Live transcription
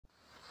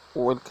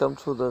Welcome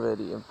to the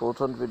very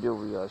important video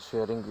we are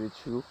sharing with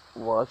you.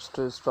 Watch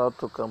to start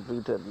to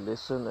complete and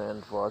listen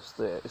and watch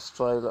the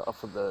style of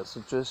the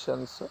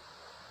situations.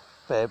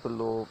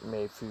 Pablo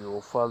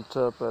Maffeo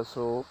Falta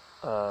paso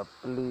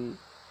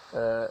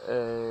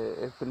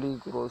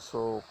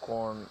peligroso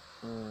con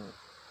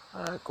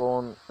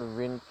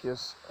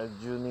Vinícius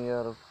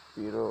Júnior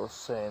pero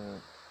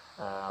sin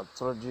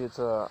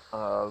tarjeta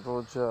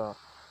roja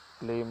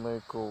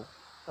polémico.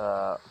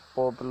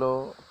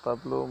 Pablo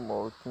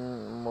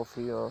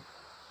Maffeo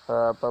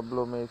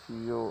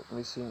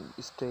missing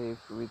step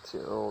with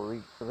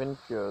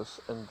Vinícius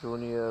and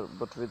Junior,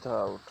 but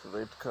without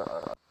red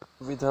card,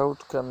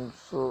 without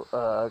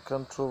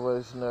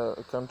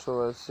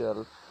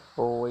controversial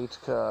white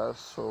card.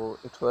 So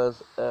it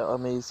was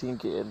amazing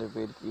and a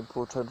very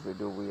important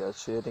video we are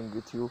sharing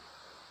with you.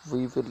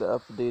 We will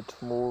update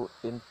more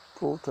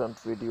important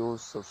videos.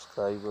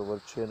 Subscribe our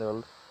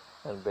channel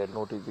and bell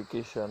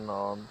notification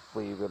on.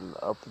 We will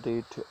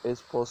update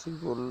as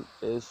possible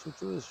as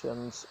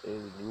situations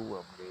as new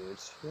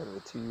updates here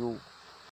with you.